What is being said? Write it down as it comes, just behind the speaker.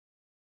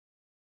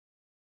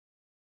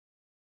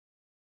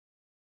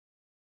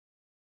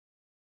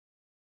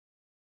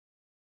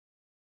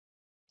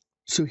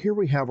So here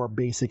we have our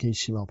basic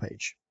HTML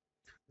page.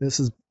 This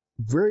is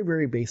very,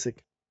 very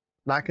basic,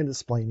 not going to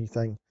display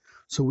anything.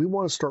 So we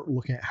want to start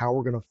looking at how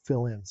we're going to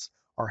fill in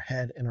our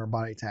head and our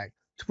body tag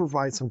to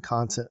provide some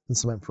content and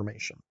some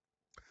information.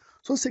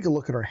 So let's take a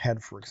look at our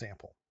head, for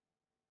example.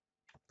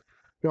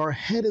 Now our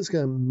head is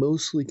going to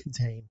mostly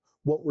contain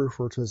what we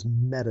refer to as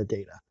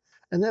metadata,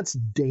 and that's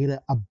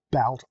data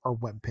about our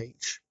web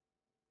page.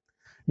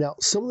 Now,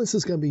 some of this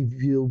is going to be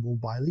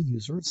viewable by the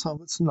user, and some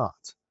of it's not.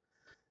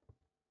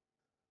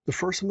 The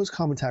first and most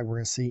common tag we're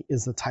going to see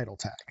is the title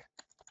tag.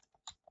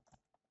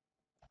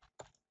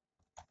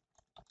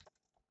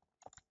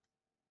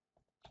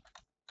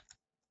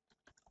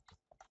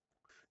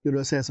 You'll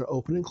notice it has an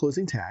open and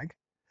closing tag,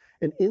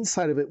 and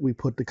inside of it we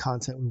put the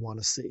content we want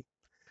to see.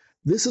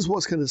 This is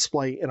what's going to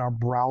display in our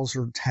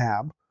browser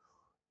tab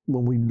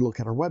when we look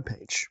at our web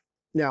page.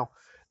 Now,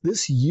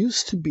 this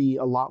used to be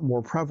a lot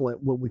more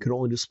prevalent when we could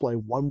only display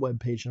one web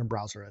page in a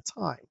browser at a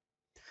time.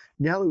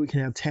 Now that we can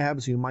have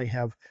tabs, you might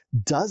have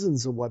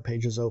dozens of web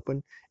pages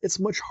open, it's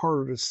much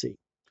harder to see.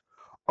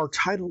 Our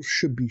title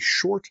should be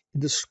short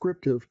and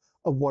descriptive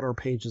of what our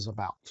page is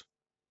about.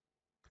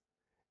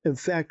 In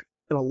fact,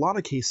 in a lot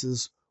of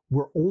cases,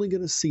 we're only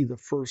going to see the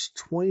first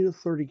 20 to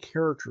 30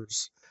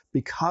 characters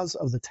because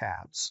of the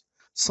tabs,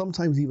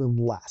 sometimes even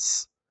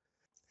less.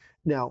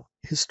 Now,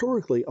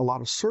 historically, a lot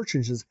of search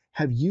engines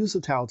have used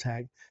the title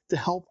tag to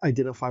help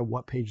identify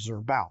what pages are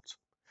about.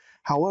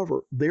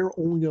 However, they're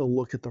only going to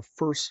look at the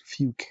first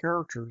few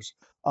characters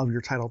of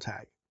your title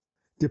tag.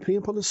 Depending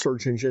upon the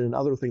search engine and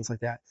other things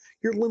like that,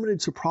 you're limited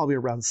to probably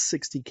around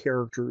 60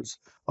 characters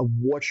of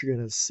what you're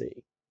going to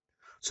see.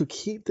 So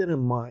keep that in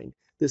mind.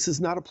 This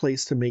is not a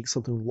place to make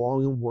something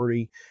long and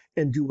wordy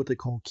and do what they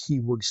call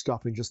keyword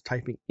stuffing, just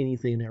typing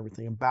anything and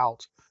everything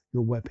about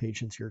your web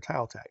page into your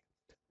title tag.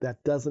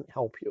 That doesn't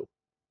help you.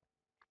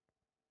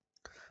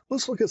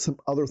 Let's look at some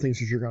other things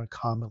that you're going to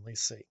commonly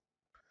see.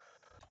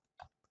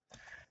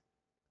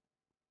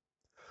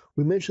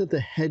 We mentioned that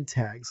the head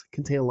tags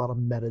contain a lot of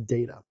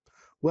metadata.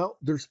 Well,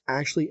 there's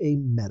actually a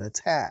meta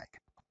tag.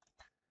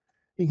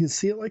 You can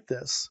see it like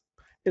this,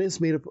 and it's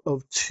made up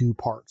of two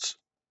parts.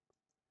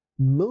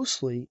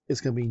 Mostly, it's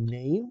going to be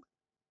name,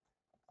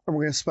 and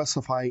we're going to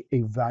specify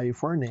a value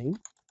for our name.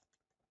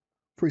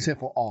 For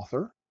example,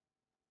 author,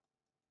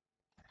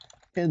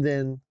 and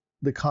then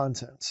the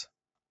contents.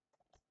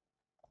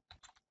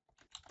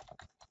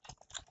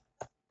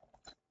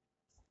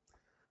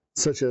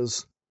 Such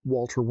as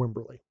Walter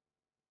Wimberly.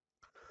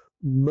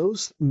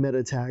 Most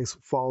meta tags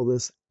follow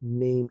this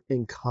name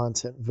and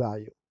content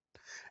value.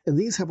 And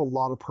these have a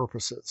lot of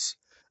purposes,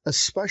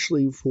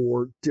 especially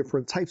for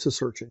different types of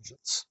search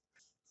engines.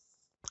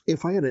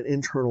 If I had an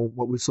internal,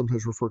 what we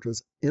sometimes refer to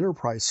as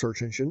enterprise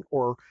search engine,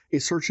 or a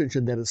search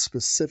engine that is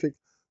specific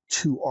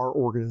to our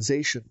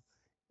organization,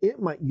 it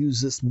might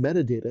use this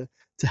metadata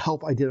to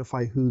help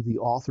identify who the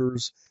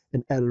authors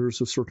and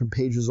editors of certain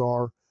pages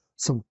are,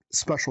 some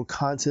special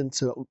content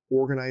to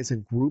organize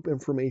and group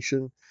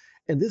information,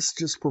 and this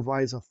just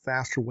provides a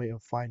faster way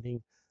of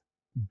finding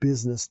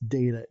business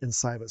data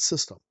inside a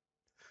system.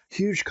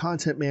 Huge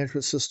content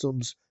management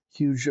systems,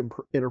 huge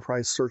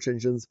enterprise search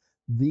engines,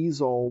 these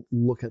all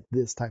look at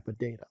this type of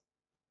data.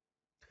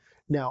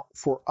 Now,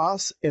 for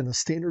us and the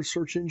standard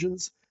search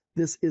engines,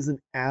 this isn't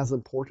as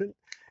important,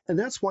 and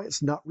that's why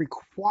it's not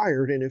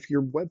required, and if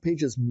your web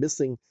page is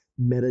missing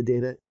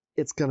metadata,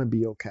 it's going to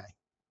be okay.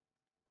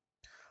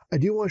 I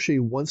do want to show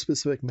you one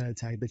specific meta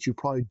tag that you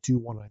probably do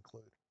want to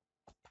include.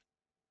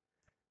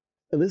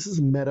 And this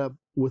is meta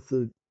with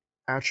the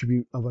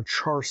attribute of a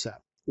char set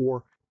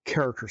or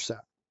character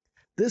set.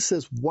 This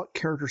says what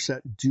character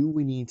set do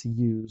we need to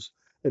use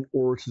in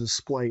order to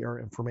display our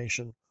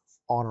information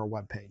on our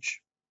web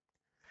page.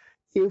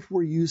 If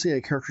we're using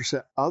a character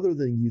set other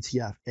than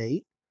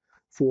UTF-8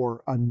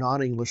 for a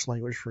non-English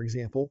language, for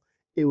example,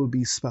 it would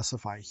be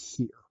specified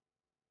here.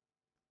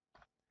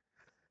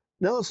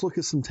 Now let's look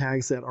at some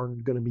tags that are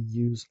going to be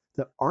used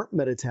that aren't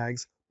meta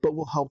tags, but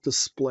will help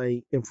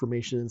display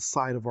information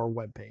inside of our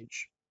web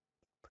page.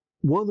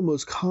 One of the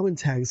most common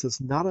tags that's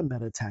not a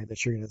meta tag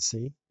that you're going to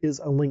see is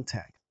a link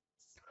tag.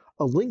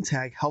 A link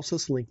tag helps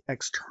us link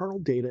external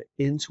data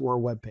into our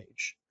web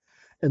page.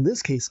 In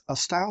this case, a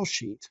style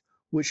sheet,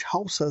 which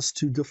helps us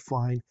to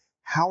define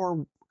how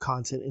our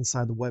content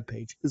inside the web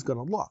page is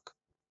going to look.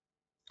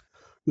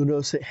 You'll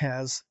notice it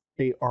has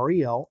a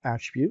rel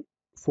attribute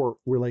for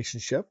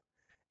relationship,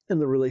 and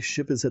the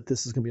relationship is that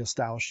this is going to be a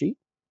style sheet.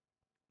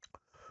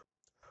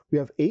 We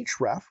have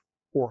href,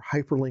 or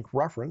hyperlink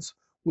reference,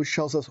 which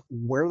tells us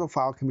where the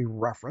file can be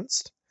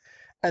referenced,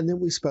 and then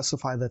we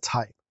specify the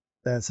type,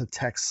 that's a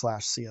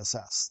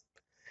text/CSS.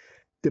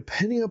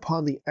 Depending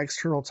upon the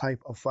external type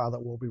of file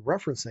that we'll be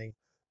referencing,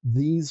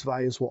 these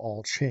values will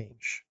all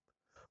change.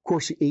 Of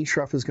course, the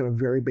href is going to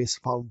vary based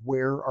upon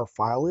where our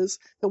file is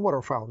and what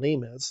our file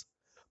name is,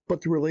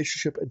 but the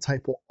relationship and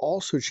type will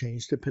also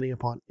change depending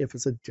upon if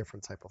it's a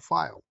different type of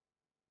file.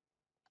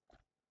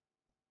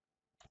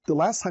 The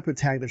last type of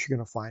tag that you're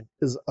going to find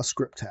is a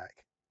script tag,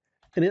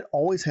 and it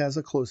always has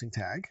a closing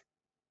tag.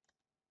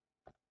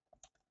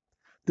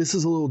 This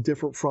is a little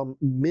different from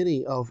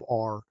many of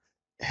our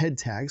head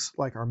tags,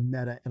 like our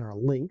meta and our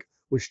link,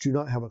 which do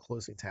not have a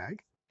closing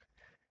tag.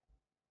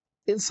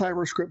 Inside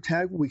our script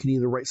tag, we can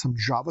either write some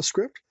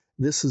JavaScript.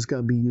 This is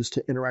going to be used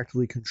to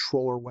interactively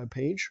control our web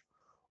page.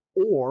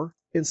 Or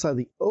inside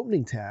the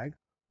opening tag,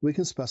 we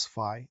can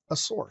specify a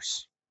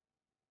source.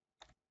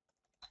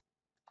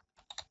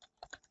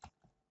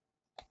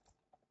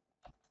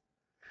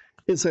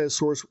 Inside a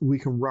source, we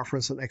can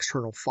reference an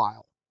external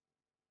file.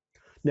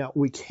 Now,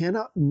 we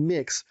cannot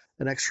mix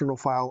an external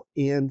file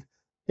and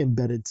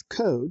embedded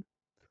code,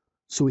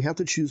 so we have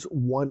to choose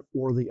one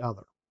or the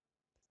other.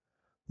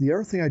 The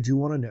other thing I do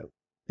want to note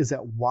is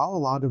that while a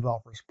lot of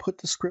developers put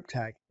the script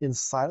tag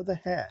inside of the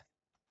head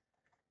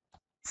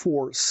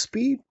for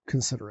speed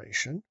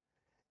consideration,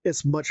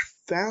 it's much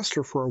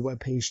faster for a web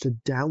page to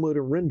download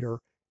and render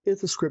if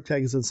the script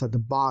tag is inside the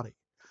body,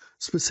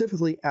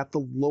 specifically at the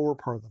lower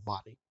part of the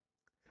body.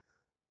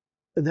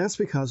 And that's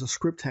because a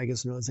script tag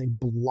is known as a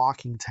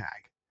blocking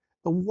tag.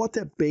 And what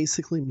that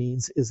basically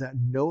means is that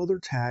no other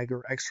tag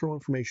or external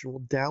information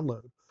will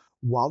download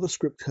while the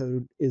script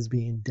code is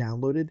being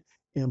downloaded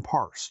and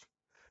parsed.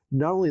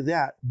 Not only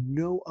that,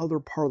 no other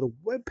part of the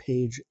web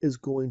page is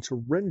going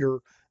to render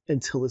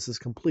until this is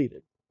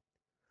completed.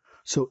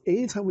 So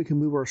anytime we can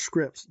move our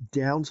scripts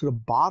down to the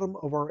bottom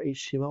of our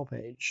HTML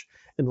page,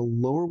 and the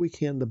lower we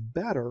can, the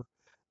better,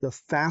 the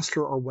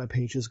faster our web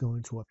page is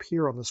going to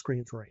appear on the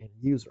screen for our end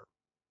user.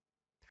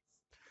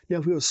 Now,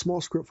 if we have a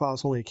small script file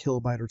that's only a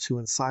kilobyte or two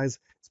in size,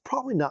 it's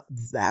probably not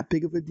that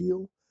big of a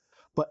deal.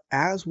 But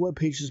as web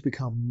pages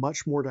become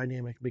much more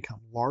dynamic and become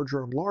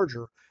larger and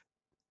larger,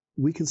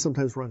 we can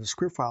sometimes run into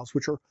script files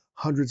which are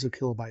hundreds of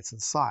kilobytes in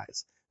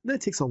size. And that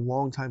takes a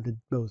long time to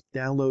both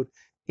download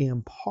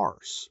and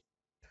parse.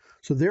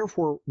 So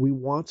therefore, we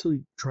want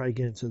to try to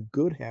get into a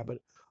good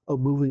habit of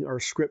moving our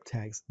script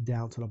tags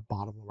down to the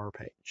bottom of our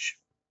page.